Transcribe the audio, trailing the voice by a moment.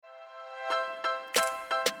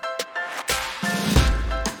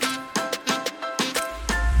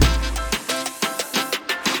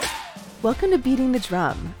Welcome to Beating the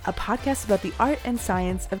Drum, a podcast about the art and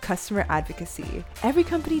science of customer advocacy. Every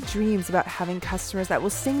company dreams about having customers that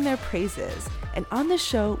will sing their praises, and on this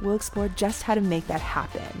show, we'll explore just how to make that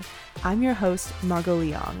happen. I'm your host, Margot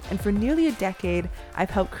Leong, and for nearly a decade,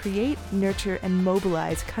 I've helped create, nurture, and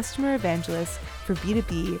mobilize customer evangelists for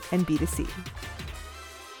B2B and B2C.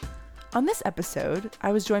 On this episode,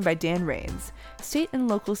 I was joined by Dan Rains, State and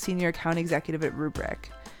Local Senior Account Executive at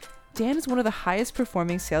Rubrik. Dan is one of the highest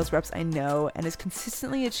performing sales reps I know and has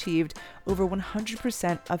consistently achieved over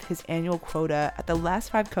 100% of his annual quota at the last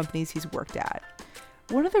 5 companies he's worked at.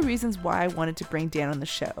 One of the reasons why I wanted to bring Dan on the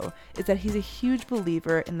show is that he's a huge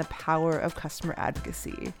believer in the power of customer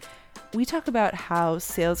advocacy. We talk about how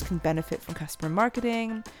sales can benefit from customer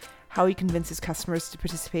marketing, how he convinces customers to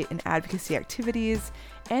participate in advocacy activities,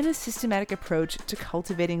 and a systematic approach to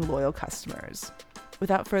cultivating loyal customers.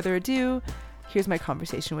 Without further ado, here's my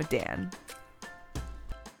conversation with Dan.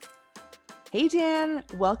 Hey, Dan.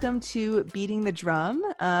 Welcome to Beating the Drum.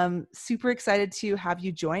 Super excited to have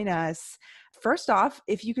you join us. First off,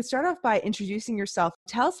 if you could start off by introducing yourself,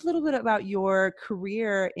 tell us a little bit about your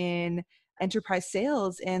career in enterprise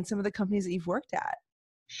sales and some of the companies that you've worked at.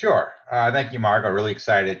 Sure. Thank you, Mark. I'm really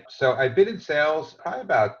excited. So I've been in sales probably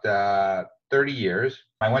about 30 years.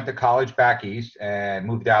 I went to college back east and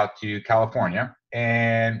moved out to California.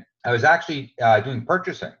 And I was actually doing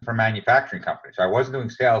purchasing for manufacturing companies. So I wasn't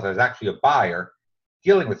doing sales. I was actually a buyer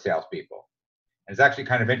dealing with salespeople. And it's actually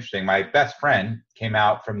kind of interesting. My best friend came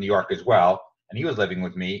out from New York as well, and he was living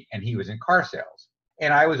with me, and he was in car sales.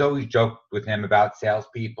 And I was always joked with him about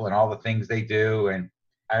salespeople and all the things they do. And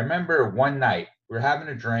I remember one night we were having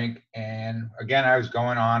a drink, and again, I was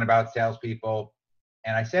going on about salespeople.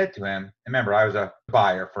 And I said to him, remember, I was a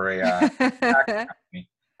buyer for a company.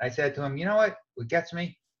 I said to him, you know what gets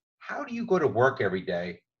me? How do you go to work every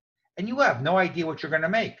day and you have no idea what you're going to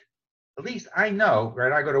make? At least I know,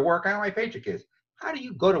 right? I go to work, I know my paycheck is. How do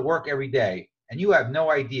you go to work every day and you have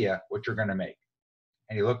no idea what you're going to make?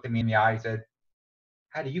 And he looked at me in the eye and said,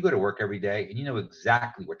 how do you go to work every day and you know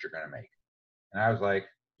exactly what you're going to make? And I was like,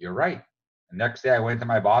 you're right. The next day I went to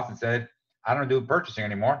my boss and said, I don't do purchasing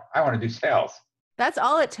anymore. I want to do sales. That's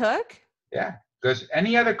all it took? Yeah, because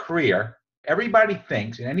any other career, everybody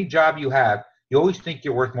thinks in any job you have, you always think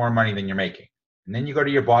you're worth more money than you're making. And then you go to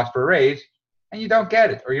your boss for a raise and you don't get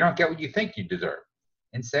it, or you don't get what you think you deserve.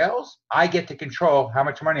 In sales, I get to control how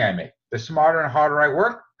much money I make. The smarter and harder I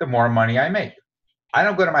work, the more money I make. I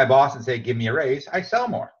don't go to my boss and say, give me a raise. I sell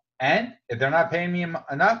more. And if they're not paying me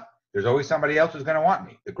enough, there's always somebody else who's going to want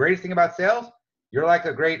me. The greatest thing about sales, you're like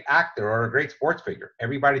a great actor or a great sports figure.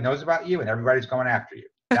 Everybody knows about you and everybody's going after you.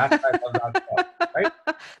 That's what I love about sales, right?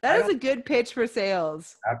 That is a good pitch for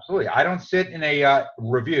sales. Absolutely. I don't sit in a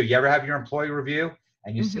review. You ever have your employee review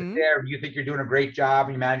and you sit there and you think you're doing a great job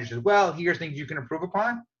and your manager says, well, here's things you can improve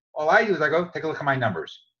upon. All I do is I go, take a look at my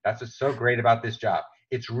numbers. That's what's so great about this job.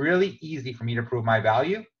 It's really easy for me to prove my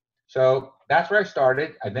value. So that's where I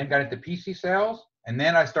started. I then got into PC sales. And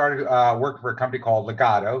then I started working for a company called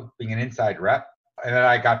Legato, being an inside rep. And then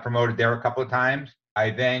I got promoted there a couple of times.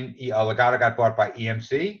 Legato got bought by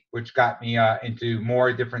EMC, which got me into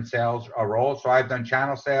more different sales roles. So I've done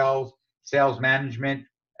channel sales, sales management.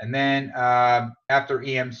 And then after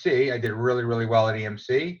EMC, I did really, really well at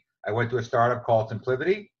EMC. I went to a startup called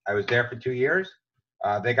Simplivity. I was there for 2 years.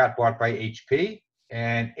 They got bought by HP.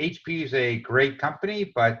 And HP is a great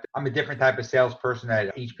company, but I'm a different type of salesperson.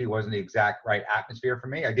 That HP wasn't the exact right atmosphere for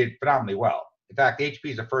me. I did phenomenally well. In fact, HP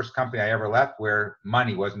is the first company I ever left where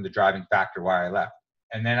money wasn't the driving factor why I left.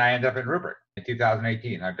 And then I ended up in Rubrik in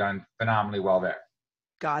 2018. I've done phenomenally well there.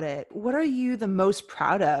 Got it. What are you the most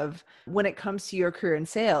proud of when it comes to your career in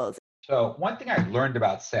sales? So one thing I've learned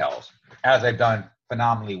about sales, as I've done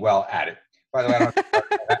phenomenally well at it, by the way, I don't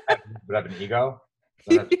have a bit of an ego.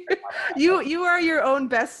 So you are your own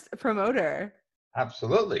best promoter.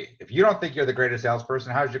 Absolutely. If you don't think you're the greatest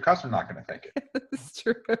salesperson, how's your customer not going to think it? It's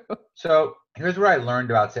true. So here's what I learned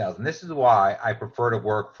about sales. And this is why I prefer to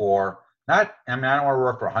work for I don't want to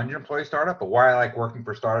work for a 100 employee startup, but why I like working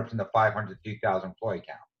for startups in the 500 to 2,000 employee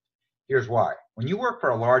count. Here's why. When you work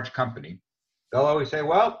for a large company, they'll always say,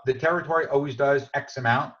 well, the territory always does X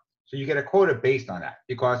amount. So you get a quota based on that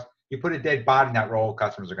because you put a dead body in that role,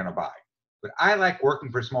 customers are going to buy. What I like working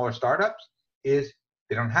for smaller startups is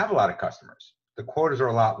they don't have a lot of customers. The quotas are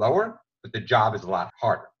a lot lower, but the job is a lot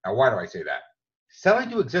harder. Now, why do I say that? Selling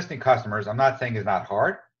to existing customers, I'm not saying is not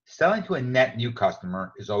hard. Selling to a net new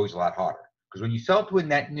customer is always a lot harder because when you sell to a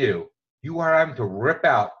net new, you are having to rip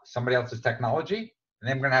out somebody else's technology and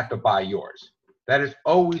they're going to have to buy yours. That is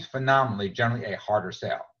always phenomenally, generally a harder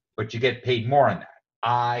sale, but you get paid more on that.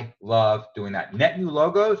 I love doing that. Net new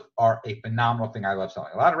logos are a phenomenal thing I love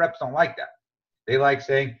selling. A lot of reps don't like that. They like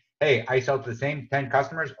saying, hey, I sell to the same 10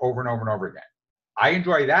 customers over and over and over again. I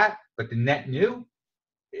enjoy that, but the net new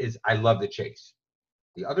is I love the chase.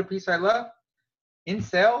 The other piece I love in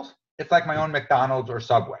sales, it's like my own McDonald's or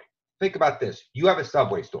Subway. Think about this. You have a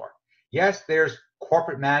Subway store. Yes, there's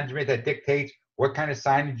corporate management that dictates what kind of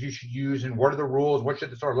signage you should use and what are the rules, what should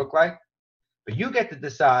the store look like. But you get to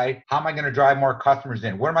decide, how am I going to drive more customers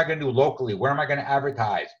in? What am I going to do locally? Where am I going to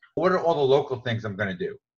advertise? What are all the local things I'm going to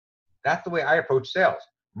do? That's the way I approach sales.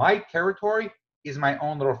 My territory is my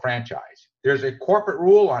own little franchise. There's a corporate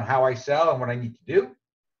rule on how I sell and what I need to do,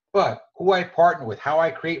 but who I partner with, how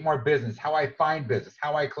I create more business, how I find business,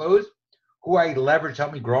 how I close, who I leverage to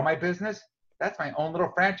help me grow my business, that's my own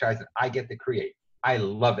little franchise that I get to create. I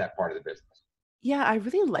love that part of the business. Yeah, I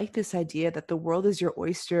really like this idea that the world is your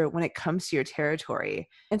oyster when it comes to your territory.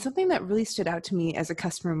 And something that really stood out to me as a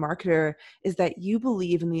customer marketer is that you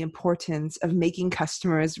believe in the importance of making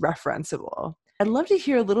customers referenceable. I'd love to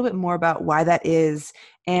hear a little bit more about why that is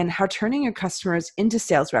and how turning your customers into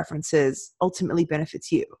sales references ultimately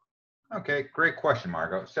benefits you. Okay, great question,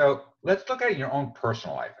 Margot. So let's look at it in your own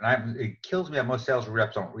personal life. And it kills me that most sales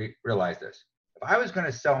reps don't realize this. If I was going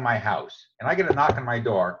to sell my house and I get a knock on my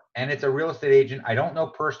door and it's a real estate agent I don't know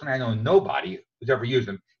personally, I know nobody who's ever used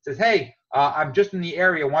them, says, hey, I'm just in the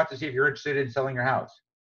area, want to see if you're interested in selling your house.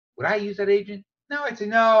 Would I use that agent? No, I'd say,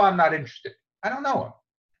 no, I'm not interested. I don't know him.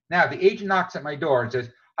 Now, if the agent knocks at my door and says,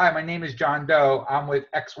 hi, my name is John Doe. I'm with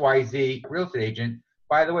XYZ real estate agent.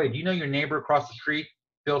 By the way, do you know your neighbor across the street,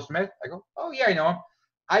 Bill Smith? I go, oh, yeah, I know him.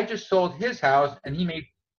 I just sold his house and he made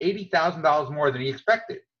 $80,000 more than he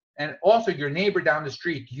expected. And also your neighbor down the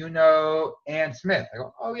street, do you know Ann Smith? I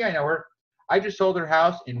go, oh, yeah, I know her. I just sold her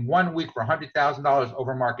house in 1 week for $100,000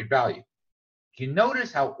 over market value. You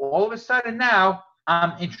notice how all of a sudden now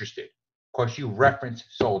I'm interested because you reference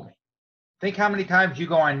sold me. Think how many times you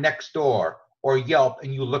go on Nextdoor or Yelp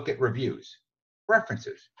and you look at reviews.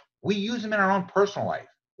 References. We use them in our own personal life.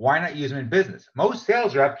 Why not use them in business? Most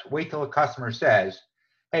sales reps wait till a customer says,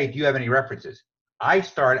 hey, do you have any references? I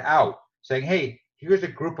start out saying, hey, here's a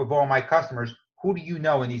group of all my customers. Who do you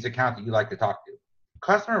know in these accounts that you like to talk to?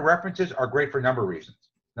 Customer references are great for a number of reasons.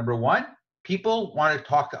 Number one, people want to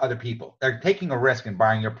talk to other people. They're taking a risk in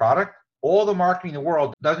buying your product. All the marketing in the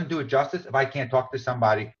world doesn't do it justice if I can't talk to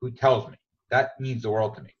somebody who tells me. That means the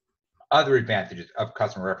world to me. Other advantages of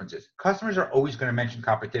customer references. Customers are always going to mention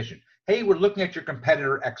competition. Hey, we're looking at your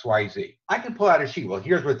competitor XYZ. I can pull out a sheet. Well,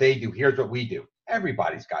 here's what they do. Here's what we do.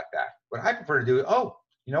 Everybody's got that. What I prefer to do, oh,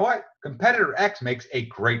 you know what? Competitor X makes a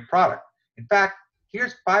great product. In fact,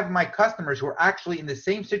 here's 5 of my customers who are actually in the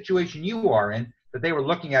same situation you are in, that they were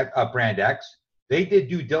looking at brand X. They did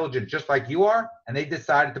due diligence just like you are, and they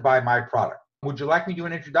decided to buy my product. Would you like me to do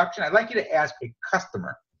an introduction? I'd like you to ask a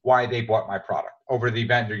customer why they bought my product over the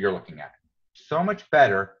vendor you're looking at. So much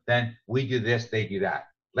better than we do this, they do that.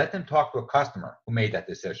 Let them talk to a customer who made that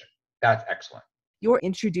decision. That's excellent. You're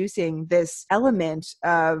introducing this element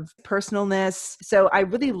of personalness. So I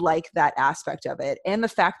really like that aspect of it. And the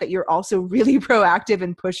fact that you're also really proactive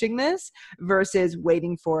in pushing this versus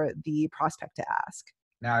waiting for the prospect to ask.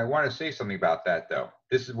 Now, I want to say something about that, though.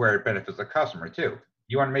 This is where it benefits the customer, too.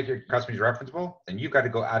 You want to make your customers referenceable, then you've got to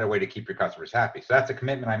go out of the way to keep your customers happy. So that's a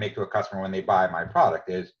commitment I make to a customer when they buy my product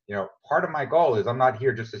is, part of my goal is I'm not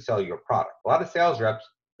here just to sell you a product. A lot of sales reps,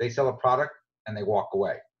 they sell a product and they walk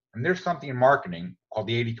away. And there's something in marketing called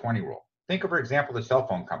the 80-20 rule. Think of, for example, the cell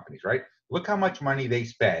phone companies, right? Look how much money they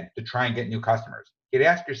spend to try and get new customers. You'd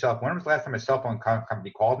ask yourself, when was the last time a cell phone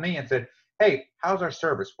company called me and said, hey, how's our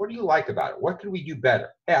service? What do you like about it? What could we do better?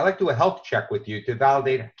 Hey, I'd like to do a health check with you to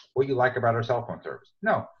validate what you like about our cell phone service.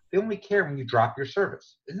 No, they only care when you drop your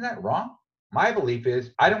service. Isn't that wrong? My belief is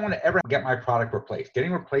I don't want to ever get my product replaced.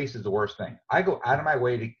 Getting replaced is the worst thing. I go out of my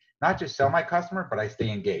way to not just sell my customer, but I stay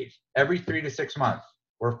engaged. Every 3 to 6 months,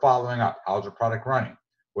 we're following up. How's the product running?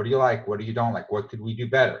 What do you like? What do you don't like? What could we do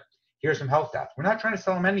better? Here's some health stats. We're not trying to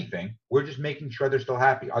sell them anything. We're just making sure they're still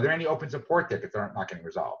happy. Are there any open support tickets that are not getting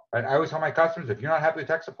resolved? Right? I always tell my customers, if you're not happy with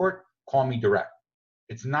tech support, call me direct.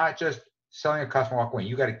 It's not just selling a customer walk away.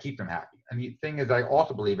 You got to keep them happy. And the thing is, I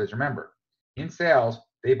also believe is, remember, in sales,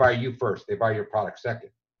 they buy you first. They buy your product second.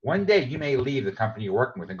 One day you may leave the company you're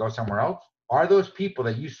working with and go somewhere else. Are those people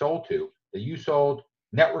that you sold to, that you sold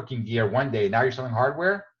networking gear one day, now you're selling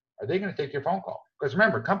hardware, are they going to take your phone call? Because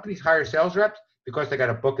remember, companies hire sales reps because they got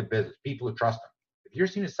a book of business, people who trust them. If you're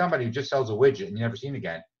seen as somebody who just sells a widget and you never seen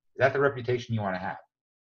again, is that the reputation you want to have?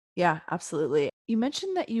 Yeah, absolutely. You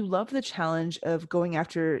mentioned that you love the challenge of going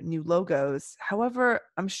after new logos. However,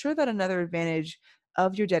 I'm sure that another advantage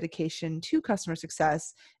of your dedication to customer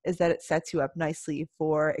success is that it sets you up nicely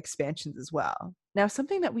for expansions as well. Now,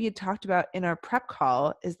 something that we had talked about in our prep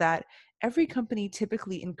call is that every company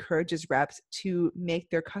typically encourages reps to make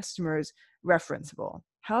their customers referenceable.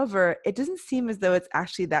 However, it doesn't seem as though it's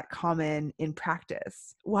actually that common in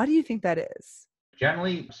practice. Why do you think that is?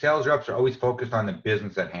 Generally, sales reps are always focused on the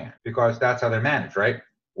business at hand because that's how they're managed, right?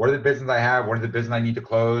 What are the business I have? What are the business I need to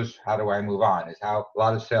close? How do I move on? Is how a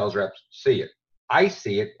lot of sales reps see it. I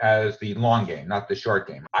see it as the long game, not the short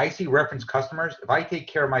game. I see reference customers. If I take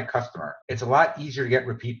care of my customer, it's a lot easier to get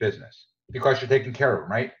repeat business because you're taking care of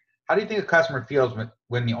them, right? How do you think a customer feels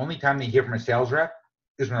when the only time they hear from a sales rep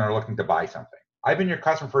is when they're looking to buy something? I've been your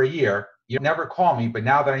customer for a year. You never call me, but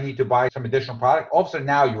now that I need to buy some additional product, all of a sudden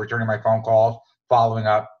now you're returning my phone calls, following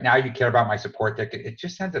up. Now you care about my support ticket. It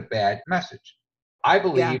just sends a bad message. I Yeah.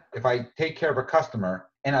 believe if I take care of a customer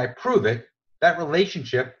and I prove it, that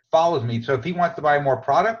relationship follows me. So if he wants to buy more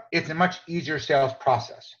product, it's a much easier sales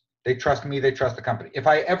process. They trust me, they trust the company. If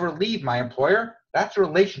I ever leave my employer, that's a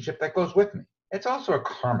relationship that goes with me. It's also a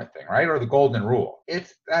karma thing, right? Or the golden rule.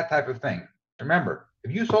 It's that type of thing. Remember,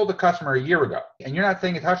 if you sold a customer a year ago and you're not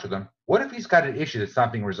staying in touch with them, what if he's got an issue that's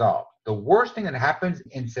not being resolved? The worst thing that happens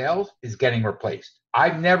in sales is getting replaced.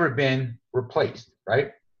 I've never been replaced,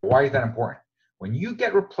 right? Why is that important? When you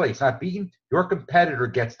get replaced, not beaten, your competitor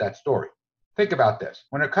gets that story. Think about this.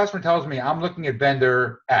 When a customer tells me I'm looking at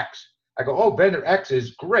vendor X, I go, oh, vendor X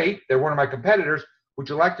is great. They're one of my competitors. Would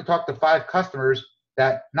you like to talk to 5 customers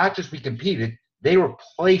that not just we competed, they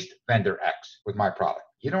replaced vendor X with my product?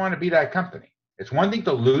 You don't want to be that company. It's one thing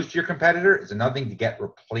to lose to your competitor. It's another thing to get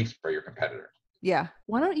replaced by your competitor. Yeah.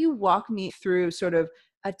 Why don't you walk me through sort of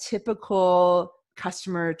a typical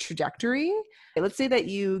customer trajectory? Let's say that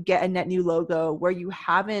you get a net new logo where you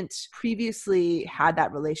haven't previously had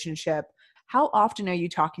that relationship. How often are you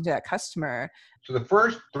talking to that customer? So the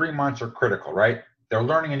first 3 months are critical, right? They're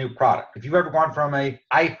learning a new product. If you've ever gone from an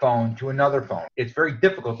iPhone to another phone, it's very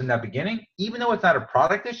difficult in that beginning. Even though it's not a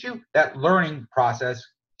product issue, that learning process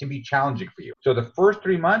can be challenging for you. So the first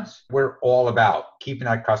 3 months, we're all about keeping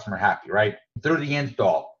that customer happy, right? Through the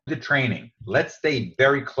install, the training, let's stay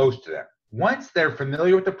very close to them. Once they're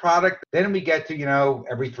familiar with the product, then we get to,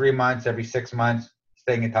 every 3 months, every 6 months,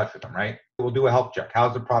 staying in touch with them, right? We'll do a health check.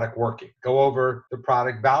 How's the product working? Go over the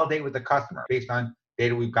product, validate with the customer based on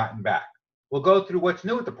data we've gotten back. We'll go through what's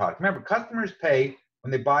new with the product. Remember, customers pay when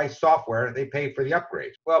they buy software, they pay for the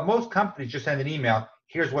upgrades. Well, most companies just send an email,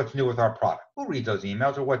 here's what's new with our product. Who reads those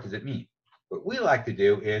emails or what does it mean? What we like to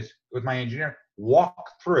do is, with my engineer, walk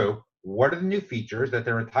through what are the new features that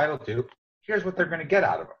they're entitled to. Here's what they're going to get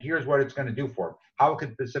out of them. Here's what it's going to do for them, how it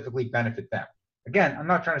could specifically benefit them. Again, I'm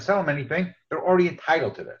not trying to sell them anything. They're already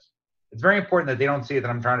entitled to this. It's very important that they don't see it that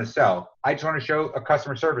I'm trying to sell. I just want to show a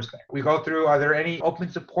customer service thing. We go through, are there any open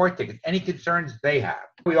support tickets, any concerns they have?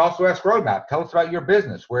 We also ask roadmap. Tell us about your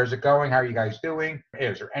business. Where's it going? How are you guys doing?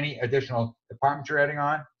 Is there any additional departments you're adding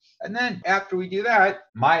on? And then after we do that,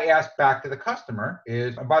 my ask back to the customer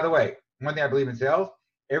is, and by the way, one thing I believe in sales,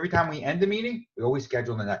 every time we end the meeting, we always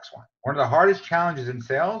schedule the next one. One of the hardest challenges in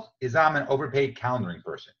sales is I'm an overpaid calendaring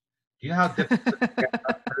person. Do you know how difficult it is to get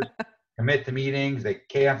customers commit to meetings, they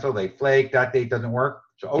cancel, they flake, that date doesn't work?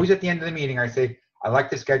 So always at the end of the meeting, I say, I'd like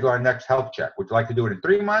to schedule our next health check. Would you like to do it in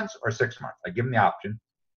 3 months or 6 months? I give them the option.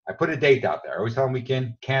 I put a date out there. I always tell them we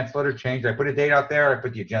can cancel it or change. I put a date out there. I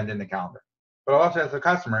put the agenda in the calendar. But I also ask the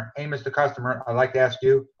customer, hey, Mr. Customer, I'd like to ask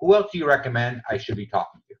you, who else do you recommend I should be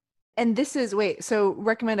talking to? And this is, so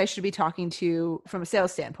recommend I should be talking to from a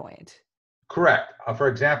sales standpoint. Correct. For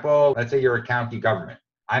example, let's say you're a county government.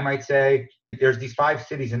 I might say, there's these 5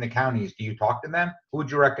 cities in the counties. Do you talk to them? Who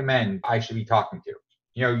would you recommend I should be talking to?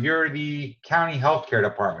 You're the county healthcare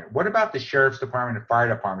department. What about the sheriff's department and fire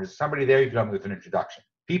department? Is somebody there you can help me with an introduction?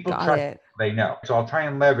 People Got trust it. they know. So I'll try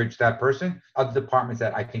and leverage that person, other departments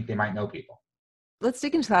that I think they might know people. Let's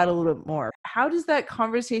dig into that a little bit more. How does that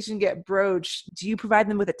conversation get broached? Do you provide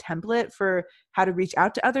them with a template for how to reach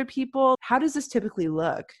out to other people? How does this typically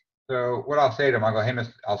look? So what I'll say to them, I'll go, hey,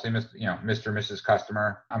 Mr. or Mrs.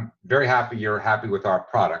 Customer, I'm very happy you're happy with our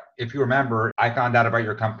product. If you remember, I found out about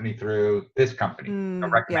your company through this company. I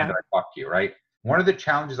recommended I talk to you, right? One of the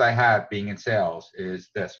challenges I have being in sales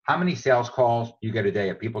is this. How many sales calls do you get a day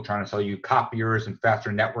of people trying to sell you copiers and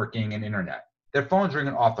faster networking and internet? Their phone's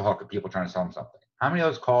ringing off the hook of people trying to sell them something. How many of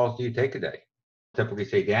those calls do you take a day? Typically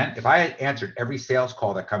say, Dan, if I had answered every sales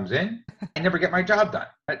call that comes in, I never get my job done.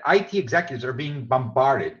 IT executives are being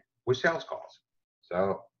bombarded with sales calls.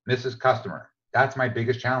 So, Mrs. Customer, that's my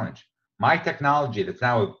biggest challenge. My technology that's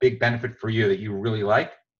now a big benefit for you that you really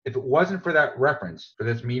like, if it wasn't for that reference for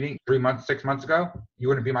this meeting 3 months, 6 months ago, you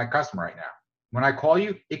wouldn't be my customer right now. When I call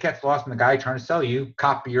you, it gets lost in the guy trying to sell you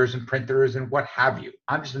copiers and printers and what have you.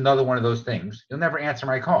 I'm just another one of those things. You'll never answer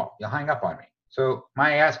my call. You'll hang up on me. So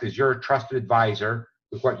my ask is, you're a trusted advisor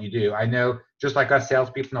with what you do. I know, just like us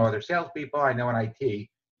salespeople know other salespeople, I know in IT, you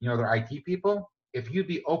know, other IT people. If you'd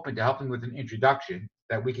be open to helping with an introduction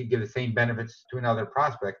that we could give the same benefits to another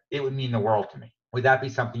prospect, it would mean the world to me. Would that be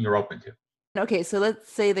something you're open to? Okay, so let's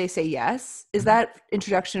say they say yes. Is that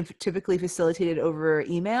introduction typically facilitated over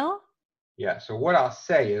email? Yeah. So what I'll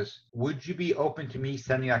say is, would you be open to me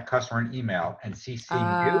sending that customer an email and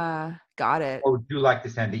CCing you? Got it. Or would you like to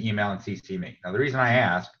send the email and CC me? Now, the reason I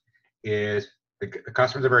ask is the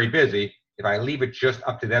customers are very busy. If I leave it just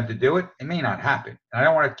up to them to do it, it may not happen. And I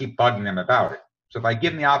don't want to keep bugging them about it. So if I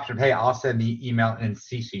give them the option of, hey, I'll send the email and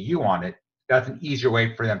CC you on it, that's an easier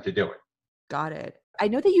way for them to do it. Got it. I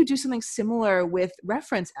know that you do something similar with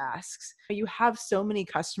reference asks. You have so many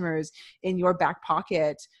customers in your back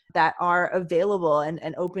pocket that are available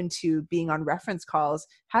and open to being on reference calls.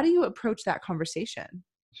 How do you approach that conversation?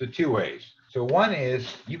 So two ways. So one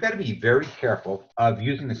is, you got to be very careful of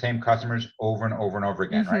using the same customers over and over and over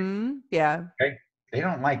again, right? Yeah. Okay. They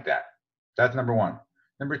don't like that. That's number one.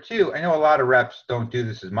 Number two, I know a lot of reps don't do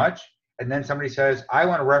this as much. And then somebody says, I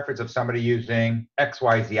want a reference of somebody using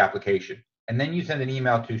XYZ application. And then you send an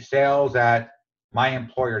email to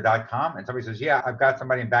sales@myemployer.com. And somebody says, yeah, I've got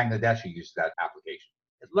somebody in Bangladesh who uses that application.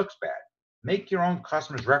 It looks bad. Make your own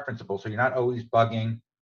customers referenceable so you're not always bugging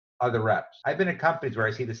other reps. I've been at companies where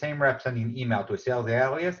I see the same rep sending an email to a sales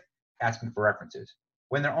alias asking for references.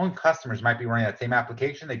 When their own customers might be running that same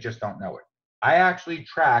application, they just don't know it. I actually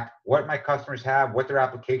track what my customers have, what their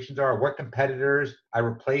applications are, what competitors I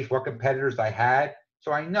replaced, what competitors I had.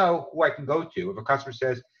 So I know who I can go to. If a customer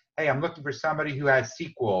says, hey, I'm looking for somebody who has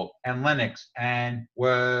SQL and Linux and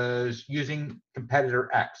was using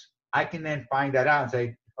competitor X, I can then find that out and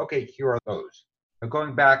say, okay, here are those. But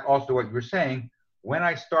going back also to what you were saying, when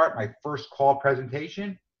I start my first call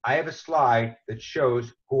presentation, I have a slide that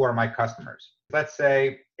shows who are my customers. Let's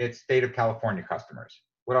say it's state of California customers.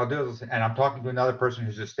 What I'll do is, and I'm talking to another person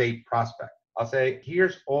who's a state prospect, I'll say,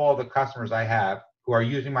 here's all the customers I have who are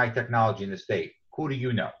using my technology in the state. Who do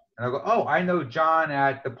you know? And I'll go, oh, I know John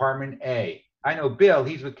at Department A. I know Bill,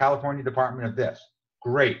 he's with California Department of this.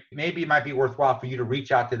 Great. Maybe it might be worthwhile for you to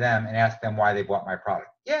reach out to them and ask them why they bought my product.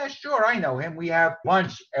 Yeah, sure, I know him. We have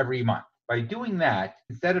lunch every month. By doing that,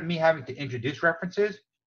 instead of me having to introduce references,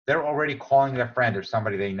 they're already calling their friend or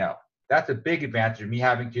somebody they know. That's a big advantage of me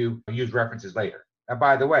having to use references later. Now,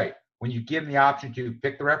 by the way, when you give them the option to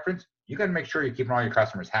pick the reference, you got to make sure you're keeping all your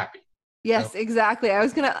customers happy. Yes, exactly. I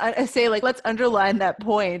was going to say, let's underline that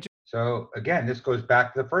point. So again, this goes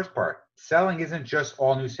back to the first part. Selling isn't just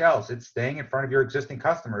all new sales. It's staying in front of your existing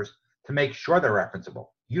customers to make sure they're referenceable.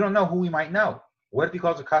 You don't know who we might know. What if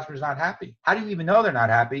because the customer's not happy? How do you even know they're not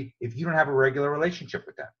happy if you don't have a regular relationship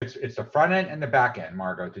with them? It's the front end and the back end,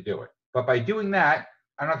 Margot, to do it. But by doing that,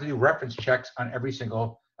 I don't have to do reference checks on every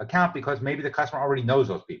single account because maybe the customer already knows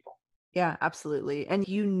those people. Yeah, absolutely. And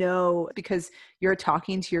because you're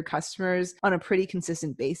talking to your customers on a pretty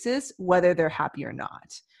consistent basis, whether they're happy or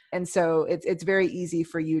not. And so it's very easy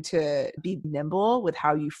for you to be nimble with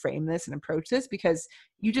how you frame this and approach this because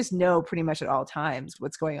you just know pretty much at all times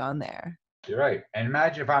what's going on there. You're right. And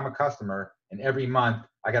imagine if I'm a customer and every month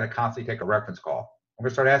I got to constantly take a reference call. I'm going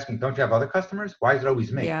to start asking, don't you have other customers? Why is it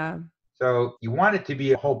always me? Yeah. So you want it to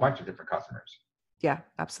be a whole bunch of different customers. Yeah,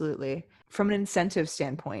 absolutely. From an incentive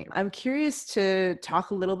standpoint, I'm curious to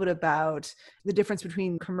talk a little bit about the difference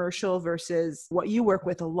between commercial versus what you work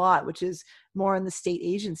with a lot, which is more on the state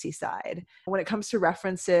agency side. When it comes to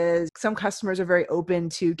references, some customers are very open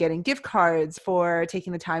to getting gift cards for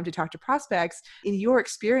taking the time to talk to prospects. In your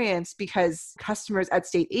experience, because customers at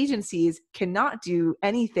state agencies cannot do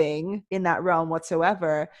anything in that realm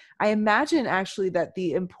whatsoever, I imagine actually that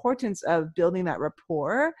the importance of building that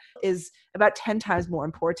rapport is about 10 times more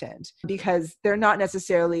important because they're not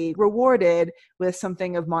necessarily rewarded with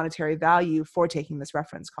something of monetary value for taking this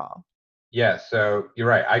reference call. Yeah, so you're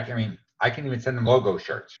right. I can even send them logo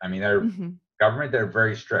shirts. I mean, they're government, they're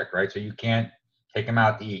very strict, right? So you can't take them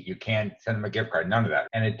out to eat. You can't send them a gift card, none of that.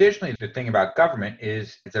 And additionally, the thing about government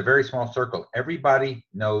is it's a very small circle. Everybody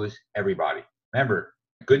knows everybody. Remember,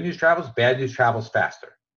 good news travels, bad news travels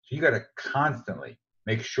faster. So you got to constantly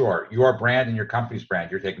make sure your brand and your company's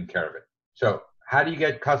brand, you're taking care of it. So how do you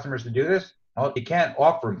get customers to do this? Well, you can't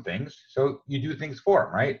offer them things, so you do things for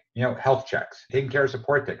them, right? Health checks, taking care of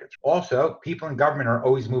support tickets. Also, people in government are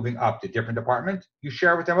always moving up to different departments. You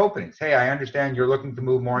share with them openings. Hey, I understand you're looking to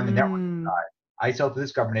move more in the networking side. I sell to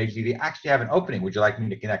this government agency. They actually have an opening. Would you like me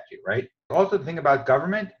to connect you, right? Also, the thing about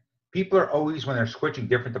government, People are always, when they're switching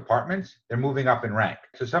different departments, they're moving up in rank.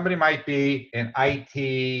 So somebody might be an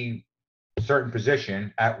IT certain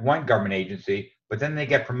position at one government agency, but then they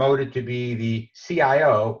get promoted to be the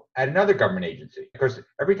CIO at another government agency. Because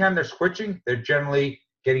every time they're switching, they're generally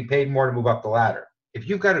getting paid more to move up the ladder. If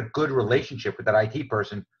you've got a good relationship with that IT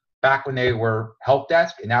person back when they were help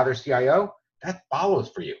desk and now they're CIO, that follows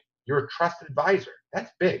for you. You're a trusted advisor.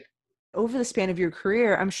 That's big. Over the span of your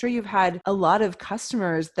career, I'm sure you've had a lot of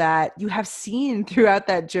customers that you have seen throughout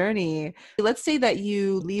that journey. Let's say that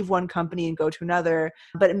you leave one company and go to another,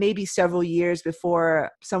 but it may be several years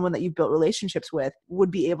before someone that you've built relationships with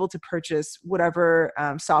would be able to purchase whatever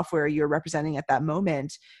software you're representing at that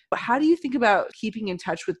moment. But how do you think about keeping in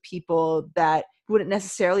touch with people that you wouldn't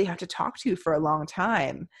necessarily have to talk to for a long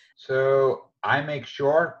time? So I make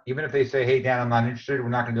sure, even if they say, hey, Dan, I'm not interested, we're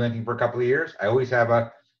not going to do anything for a couple of years, I always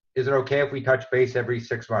have is it okay if we touch base every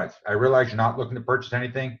 6 months? I realize you're not looking to purchase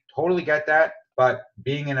anything. Totally get that. But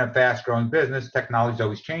being in a fast growing business, technology is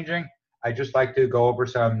always changing. I just like to go over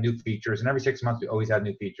some new features. And every 6 months, we always have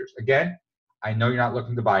new features. Again, I know you're not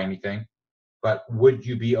looking to buy anything, but would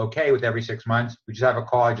you be okay with every 6 months? We just have a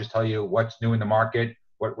call. I just tell you what's new in the market,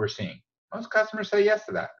 what we're seeing. Most customers say yes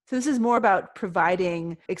to that. So this is more about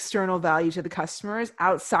providing external value to the customers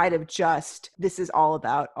outside of just, this is all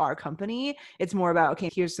about our company. It's more about, okay,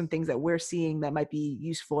 here's some things that we're seeing that might be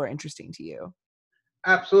useful or interesting to you.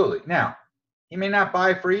 Absolutely. Now, he may not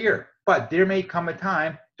buy for a year, but there may come a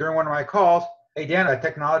time during one of my calls, hey, Dan, that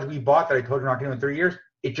technology we bought that I told you we're not going to do in 3 years,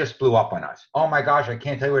 it just blew up on us. Oh my gosh, I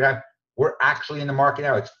can't tell you what happened. We're actually in the market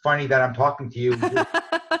now. It's funny that I'm talking to you.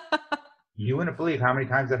 You wouldn't believe how many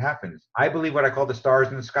times that happens. I believe what I call the stars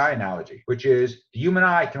in the sky analogy, which is the human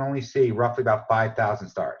eye can only see roughly about 5,000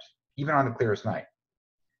 stars, even on the clearest night.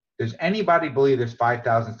 Does anybody believe there's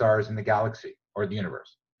 5,000 stars in the galaxy or the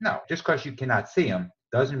universe? No. Just because you cannot see them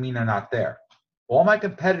doesn't mean they're not there. All my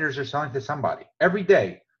competitors are selling to somebody every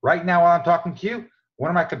day. Right now, while I'm talking to you, one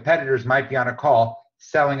of my competitors might be on a call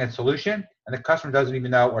selling a solution, and the customer doesn't even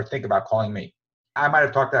know or think about calling me. I might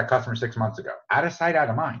have talked to that customer 6 months ago. Out of sight, out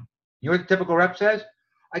of mind. You know what the typical rep says?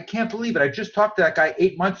 I can't believe it. I just talked to that guy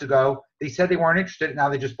 8 months ago. They said they weren't interested, and now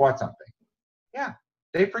they just bought something. Yeah,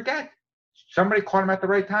 they forget. Somebody caught them at the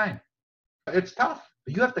right time. It's tough.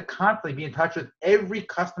 But you have to constantly be in touch with every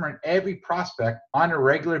customer and every prospect on a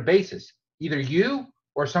regular basis. Either you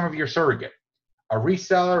or some of your surrogate, a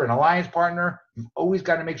reseller, an alliance partner. You've always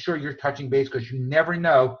got to make sure you're touching base because you never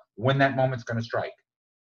know when that moment's going to strike.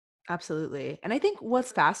 Absolutely. And I think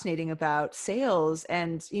what's fascinating about sales,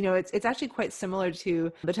 and it's actually quite similar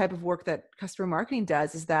to the type of work that customer marketing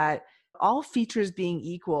does, is that all features being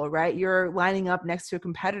equal, right? You're lining up next to a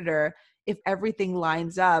competitor. If everything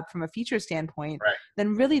lines up from a feature standpoint, Right.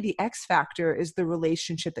 then really the X factor is the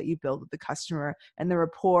relationship that you build with the customer and the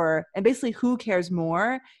rapport, and basically who cares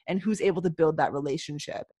more and who's able to build that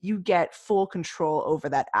relationship. You get full control over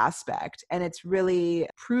that aspect. And it's really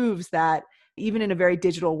proves that even in a very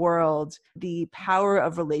digital world, the power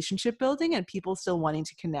of relationship building and people still wanting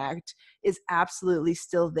to connect is absolutely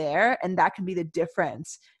still there. And that can be the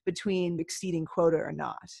difference between exceeding quota or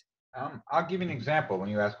not. I'll give you an example when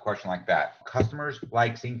you ask a question like that. Customers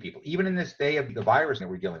like seeing people. Even in this day of the virus that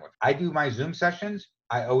we're dealing with, I do my Zoom sessions.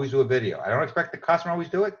 I always do a video. I don't expect the customer to always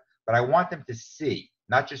do it, but I want them to see,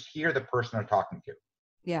 not just hear the person they're talking to.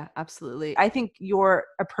 Yeah, absolutely. I think you're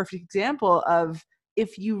a perfect example of,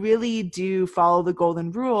 if you really do follow the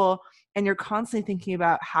golden rule and you're constantly thinking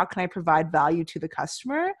about how can I provide value to the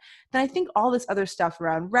customer, then I think all this other stuff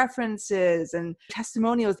around references and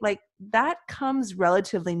testimonials, like that comes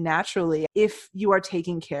relatively naturally if you are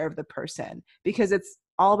taking care of the person, because it's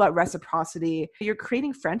all about reciprocity. You're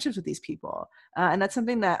creating friendships with these people. And that's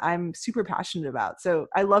something that I'm super passionate about. So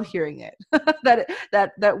I love hearing it,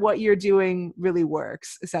 that what you're doing really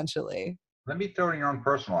works, essentially. Let me throw it in your own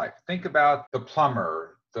personal life. Think about the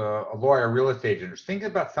plumber, a lawyer, real estate agent. Think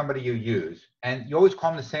about somebody you use, and you always call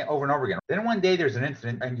them the same over and over again. Then one day there's an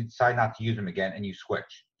incident, and you decide not to use them again, and you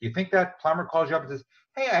switch. Do you think that plumber calls you up and says,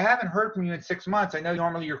 "Hey, I haven't heard from you in 6 months. I know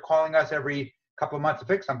normally you're calling us every couple of months to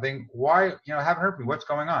fix something. Why, I haven't heard from you. What's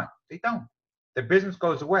going on?" They don't. The business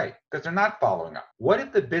goes away because they're not following up. What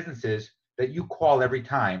if the businesses that you call every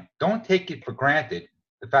time don't take it for granted,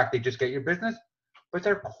 the fact they just get your business, but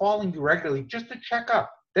they're calling you regularly just to check up?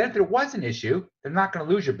 Then if there was an issue, they're not going to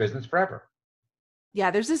lose your business forever.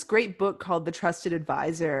 Yeah, there's this great book called The Trusted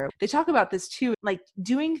Advisor. They talk about this too, like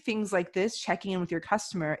doing things like this, checking in with your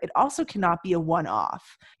customer. It also cannot be a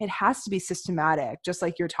one-off. It has to be systematic, just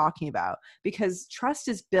like you're talking about, because trust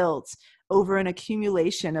is built over an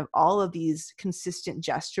accumulation of all of these consistent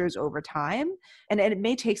gestures over time. And it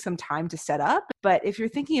may take some time to set up, but if you're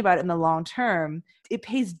thinking about it in the long term, it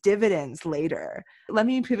pays dividends later. Let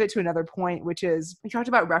me pivot to another point, which is we talked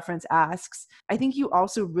about reference asks. I think you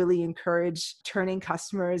also really encourage turning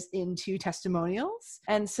customers into testimonials.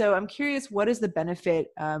 And so I'm curious, what is the benefit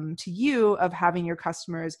to you of having your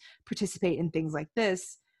customers participate in things like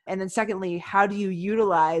this? And then secondly, how do you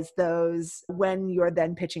utilize those when you're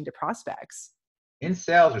then pitching to prospects? In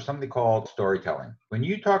sales, there's something called storytelling. When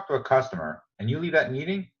you talk to a customer and you leave that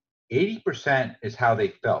meeting, 80% is how they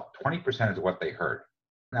felt, 20% is what they heard.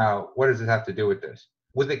 Now, what does this have to do with this?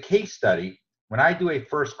 With a case study, when I do a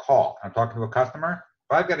first call, I'm talking to a customer,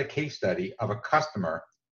 if I've got a case study of a customer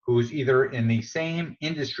who's either in the same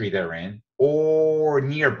industry they're in or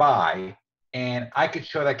nearby, and I could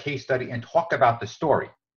show that case study and talk about the story.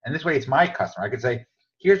 And this way it's my customer. I could say,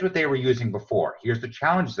 here's what they were using before. Here's the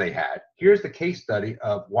challenges they had. Here's the case study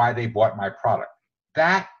of why they bought my product.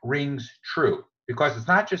 That rings true because it's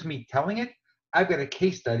not just me telling it. I've got a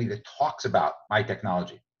case study that talks about my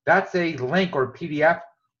technology. That's a link or PDF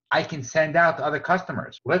I can send out to other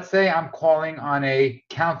customers. Let's say I'm calling on a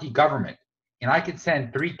county government and I can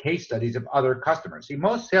send 3 case studies of other customers. See,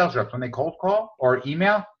 most sales reps, when they cold call or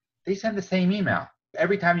email, they send the same email.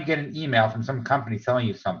 Every time you get an email from some company telling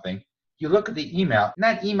you something, you look at the email, and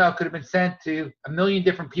that email could have been sent to a million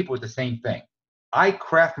different people with the same thing. I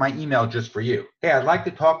craft my email just for you. Hey, I'd like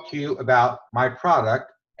to talk to you about my product,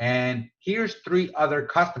 and here's 3 other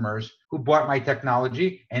customers who bought my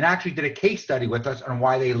technology and actually did a case study with us on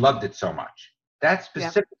why they loved it so much. That's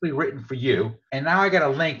specifically written for you, and now I got a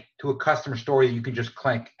link to a customer story that you can just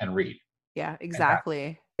click and read. Yeah,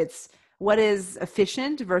 exactly. It's what is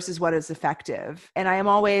efficient versus what is effective. And I am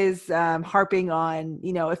always harping on,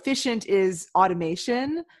 efficient is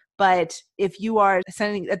automation. But if you are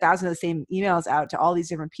sending 1,000 of the same emails out to all these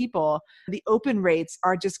different people, the open rates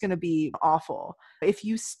are just going to be awful. If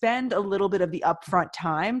you spend a little bit of the upfront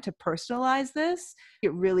time to personalize this,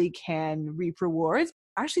 it really can reap rewards.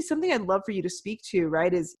 Actually, something I'd love for you to speak to,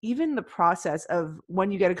 right, is even the process of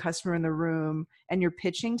when you get a customer in the room and you're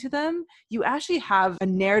pitching to them, you actually have a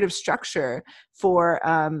narrative structure for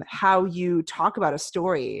how you talk about a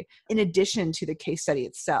story in addition to the case study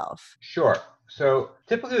itself. Sure. So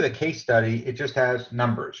typically the case study, it just has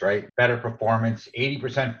numbers, right? Better performance,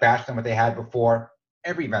 80% faster than what they had before.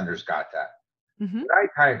 Every vendor's got that. Mm-hmm. What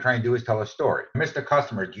I try and do is tell a story. Mr.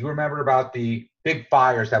 Customer, do you remember about the big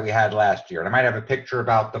fires that we had last year? And I might have a picture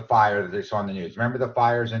about the fire that they saw on the news. Remember the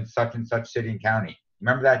fires in such and such city and county?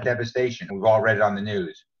 Remember that devastation? We've all read it on the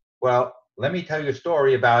news. Well, let me tell you a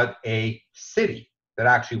story about a city that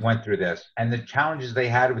actually went through this and the challenges they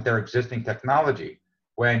had with their existing technology.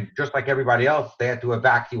 When, just like everybody else, they had to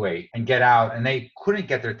evacuate and get out and they couldn't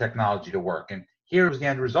get their technology to work. And here was the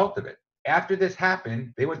end result of it. After this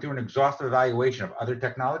happened, they went through an exhaustive evaluation of other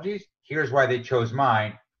technologies. Here's why they chose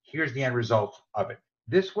mine. Here's the end result of it.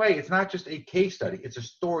 This way, it's not just a case study. It's a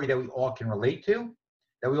story that we all can relate to,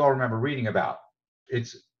 that we all remember reading about.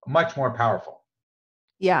 It's much more powerful.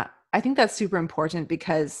 Yeah, I think that's super important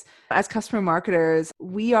because as customer marketers,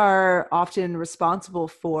 we are often responsible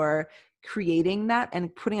for creating that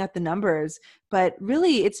and putting out the numbers, but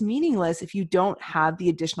really it's meaningless if you don't have the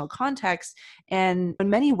additional context. And in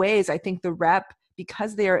many ways, I think the rep,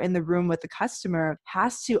 because they are in the room with the customer,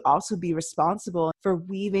 has to also be responsible for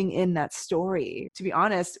weaving in that story. To be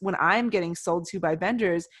honest, when I'm getting sold to by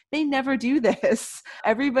vendors, they never do this.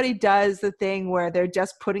 Everybody does the thing where they're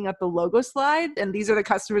just putting up the logo slide, and these are the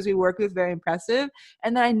customers we work with, very impressive.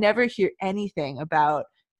 And then I never hear anything about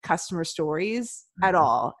customer stories at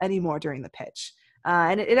all anymore during the pitch.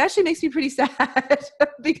 And it actually makes me pretty sad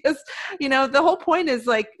because, the whole point is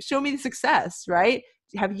like, show me the success, right?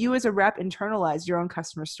 Have you as a rep internalized your own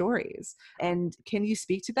customer stories? And can you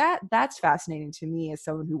speak to that? That's fascinating to me as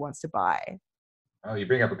someone who wants to buy. Oh, you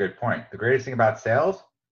bring up a good point. The greatest thing about sales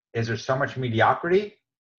is there's so much mediocrity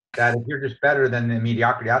that if you're just better than the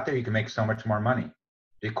mediocrity out there, you can make so much more money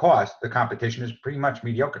because the competition is pretty much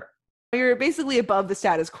mediocre. You're basically above the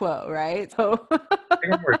status quo, right? So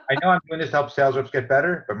I know I'm doing this to help sales reps get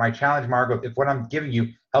better, but my challenge, Margot, if what I'm giving you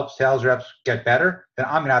helps sales reps get better, then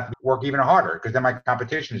I'm going to have to work even harder because then my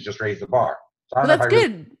competition has just raised the bar. So that's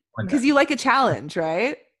good because you like a challenge,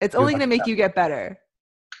 right? It's only going to make you get better.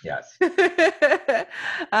 Yes.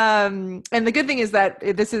 And the good thing is that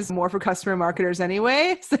this is more for customer marketers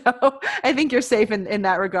anyway. So I think you're safe in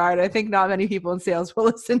that regard. I think not many people in sales will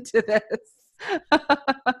listen to this.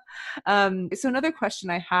 So another question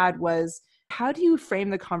I had was, how do you frame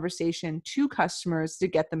the conversation to customers to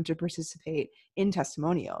get them to participate in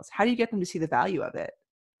testimonials? How do you get them to see the value of it?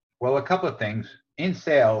 Well, a couple of things. In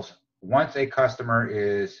sales, once a customer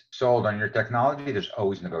is sold on your technology, there's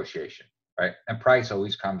always negotiation, right? And price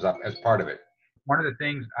always comes up as part of it. One of the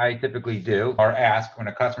things I typically do or ask when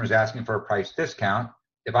a customer is asking for a price discount,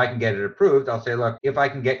 if I can get it approved, I'll say, look, if I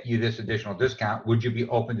can get you this additional discount, would you be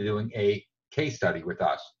open to doing a case study with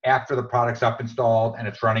us after the product's up installed and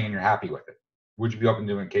it's running and you're happy with it? Would you be open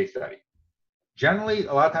to doing a case study? Generally,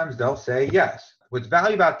 a lot of times they'll say yes. What's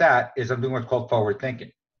valuable about that is I'm doing what's called forward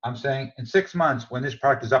thinking. I'm saying in 6 months, when this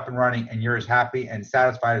product is up and running and you're as happy and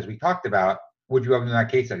satisfied as we talked about, would you open to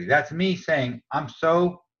that case study? That's me saying, I'm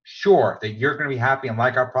so sure that you're going to be happy and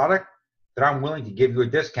like our product that I'm willing to give you a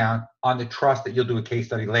discount on the trust that you'll do a case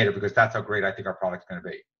study later because that's how great I think our product's going to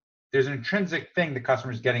be. There's an intrinsic thing the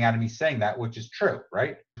customer is getting out of me saying that, which is true,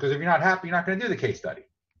 right? Because if you're not happy, you're not going to do the case study.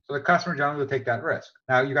 So the customer generally will take that risk.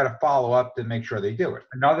 Now you got to follow up to make sure they do it.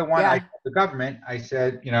 Another one, Yeah. the government, I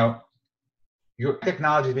said, your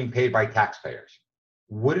technology is being paid by taxpayers.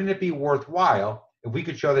 Wouldn't it be worthwhile if we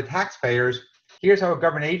could show the taxpayers, here's how a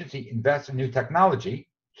government agency invests in new technology.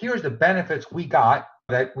 Here's the benefits we got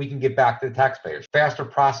that we can give back to the taxpayers. Faster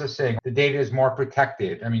processing, the data is more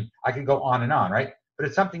protected. I mean, I could go on and on, right? But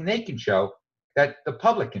it's something they can show that the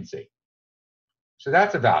public can see. So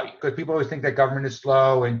that's a value because people always think that government is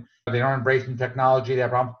slow and they don't embrace new technology. They have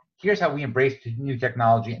problems. Here's how we embrace new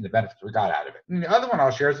technology and the benefits we got out of it. And the other one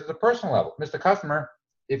I'll share is at the personal level. Mr. Customer,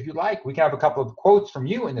 if you like, we can have a couple of quotes from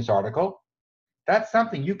you in this article. That's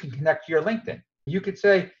something you can connect to your LinkedIn. You could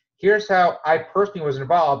say, here's how I personally was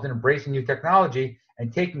involved in embracing new technology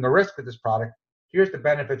and taking a risk with this product. Here's the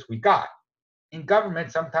benefits we got. In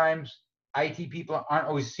government, sometimes IT people aren't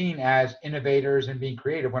always seen as innovators and being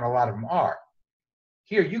creative when a lot of them are.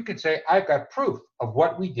 Here, you can say, I've got proof of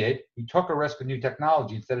what we did. We took a risk with new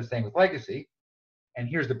technology instead of staying with legacy. And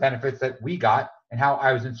here's the benefits that we got and how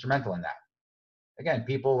I was instrumental in that. Again,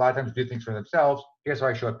 people a lot of times do things for themselves. Here's how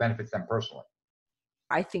I show it benefits them personally.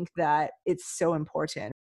 I think that it's so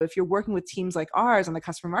important. If you're working with teams like ours on the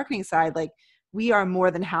customer marketing side, like we are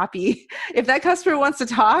more than happy. If that customer wants to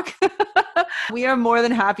talk, we are more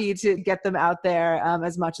than happy to get them out there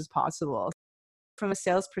as much as possible. From a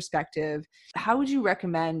sales perspective, how would you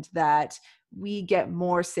recommend that we get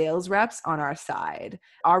more sales reps on our side?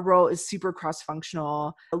 Our role is super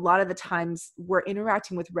cross-functional. A lot of the times we're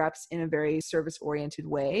interacting with reps in a very service-oriented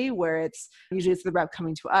way where it's usually the rep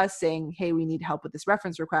coming to us saying, hey, we need help with this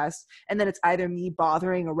reference request. And then it's either me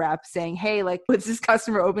bothering a rep saying, hey, like, what's this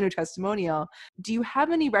customer open a testimonial? Do you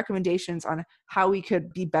have any recommendations on how we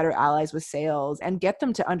could be better allies with sales and get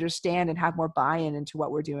them to understand and have more buy-in into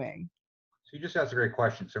what we're doing? So you just asked a great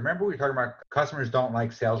question. So remember we were talking about customers don't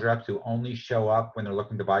like sales reps who only show up when they're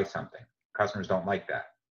looking to buy something. Customers don't like that.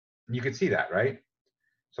 And you can see that, right?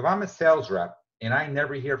 So if I'm a sales rep and I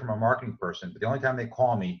never hear from a marketing person, but the only time they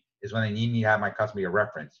call me is when they need me to have my customer be a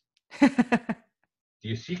reference. Do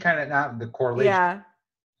you see kind of now the correlation? Yeah.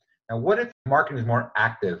 Now, what if marketing is more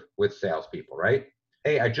active with salespeople, right?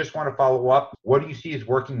 Hey, I just want to follow up. What do you see is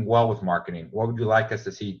working well with marketing? What would you like us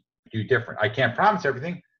to see do different? I can't promise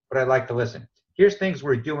everything, but I'd like to listen. Here's things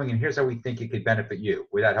we're doing, and here's how we think it could benefit you.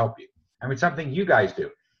 Would that help you? I mean, something you guys do.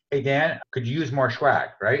 Hey, Dan, could you use more swag,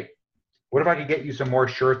 right? What if I could get you some more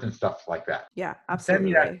shirts and stuff like that? Yeah,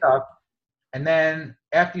 absolutely. Send me that stuff. And then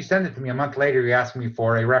after you send it to me, a month later, you ask me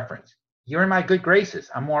for a reference. You're in my good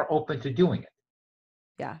graces. I'm more open to doing it.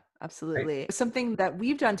 Yeah, absolutely. Right. Something that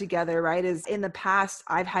we've done together, right, is in the past,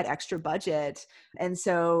 I've had extra budget. And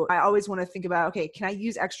so I always want to think about, okay, can I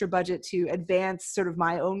use extra budget to advance sort of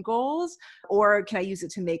my own goals, or can I use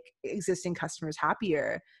it to make existing customers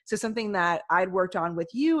happier? So something that I'd worked on with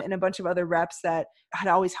you and a bunch of other reps that had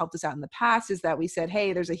always helped us out in the past is that we said,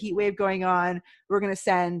 hey, there's a heat wave going on. We're going to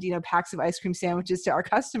send, packs of ice cream sandwiches to our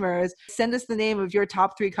customers. Send us the name of your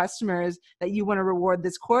top 3 customers that you want to reward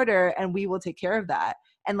this quarter, and we will take care of that.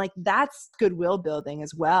 And like, that's goodwill building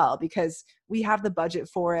as well, because we have the budget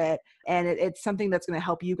for it. And it's something that's going to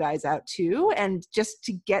help you guys out too. And just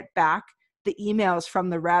to get back the emails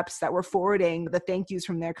from the reps that were forwarding the thank yous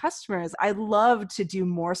from their customers, I love to do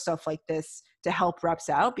more stuff like this to help reps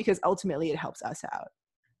out, because ultimately it helps us out.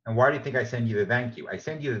 And why do you think I send you the thank you? I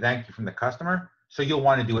send you the thank you from the customer, so you'll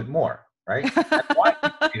want to do it more, right?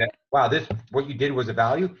 Wow, what you did was a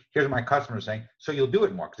value. Here's what my customer is saying. So you'll do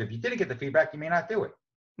it more. Because if you didn't get the feedback, you may not do it.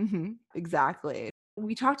 Mm-hmm, exactly.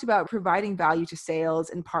 We talked about providing value to sales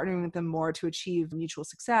and partnering with them more to achieve mutual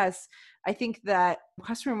success. I think that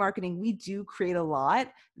customer marketing, we do create a lot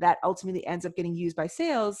that ultimately ends up getting used by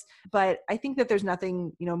sales. But I think that there's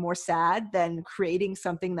nothing, more sad than creating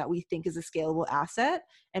something that we think is a scalable asset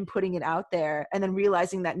and putting it out there and then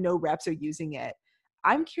realizing that no reps are using it.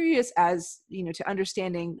 I'm curious to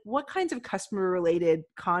understanding what kinds of customer related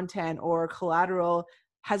content or collateral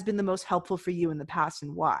has been the most helpful for you in the past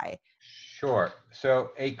and why. Sure.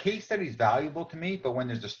 So a case study is valuable to me, but when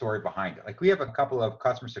there's a story behind it, like we have a couple of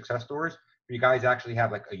customer success stories where you guys actually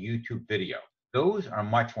have like a YouTube video. Those are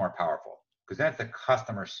much more powerful because that's the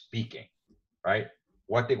customer speaking, right?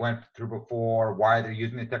 What they went through before, why they're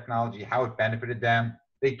using the technology, how it benefited them.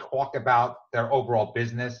 They talk about their overall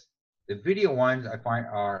business. The video ones I find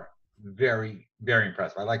are very, very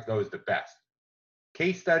impressive. I like those the best.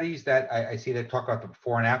 Case studies that I see that talk about the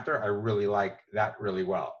before and after, I really like that really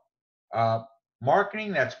well. Uh,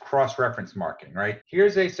 Marketing that's cross-reference marketing, right?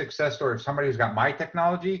 Here's a success story of somebody who's got my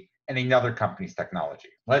technology and another company's technology.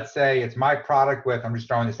 Let's say it's my product with, I'm just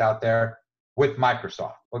throwing this out there, with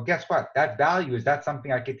Microsoft. Well, guess what? That value is that's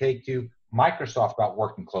something I could take to Microsoft about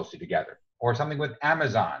working closely together, or something with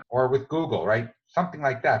Amazon or with Google, right? Something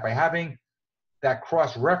like that. By having that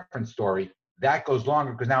cross-reference story, that goes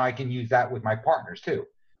longer because now I can use that with my partners too.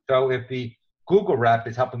 So if the Google rep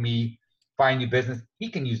is helping me find new business, he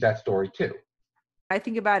can use that story too. I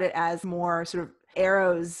think about it as more sort of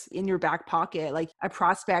arrows in your back pocket. Like a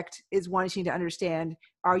prospect is wanting to understand,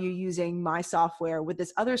 are you using my software with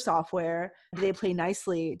this other software? Do they play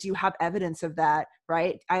nicely? Do you have evidence of that?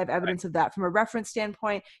 Right? I have evidence of that from a reference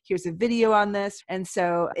standpoint. Here's a video on this. And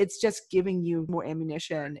so it's just giving you more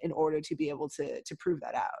ammunition in order to be able to prove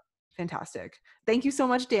that out. Fantastic. Thank you so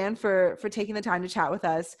much, Dan, for taking the time to chat with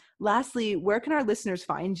us. Lastly, where can our listeners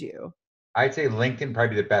find you? I'd say LinkedIn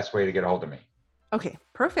probably the best way to get a hold of me. Okay,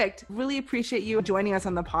 perfect. Really appreciate you joining us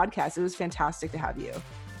on the podcast. It was fantastic to have you.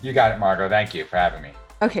 You got it, Margot. Thank you for having me.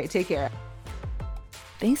 Okay, take care.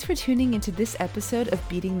 Thanks for tuning into this episode of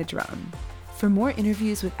Beating the Drum. For more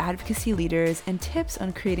interviews with advocacy leaders and tips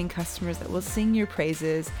on creating customers that will sing your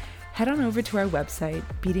praises, head on over to our website,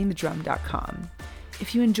 beatingthedrum.com.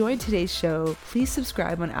 If you enjoyed today's show, please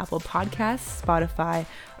subscribe on Apple Podcasts, Spotify,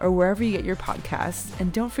 or wherever you get your podcasts,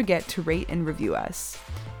 and don't forget to rate and review us.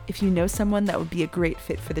 If you know someone that would be a great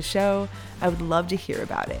fit for the show, I would love to hear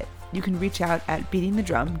about it. You can reach out at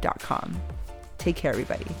beatingthedrum.com. Take care,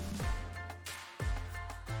 everybody.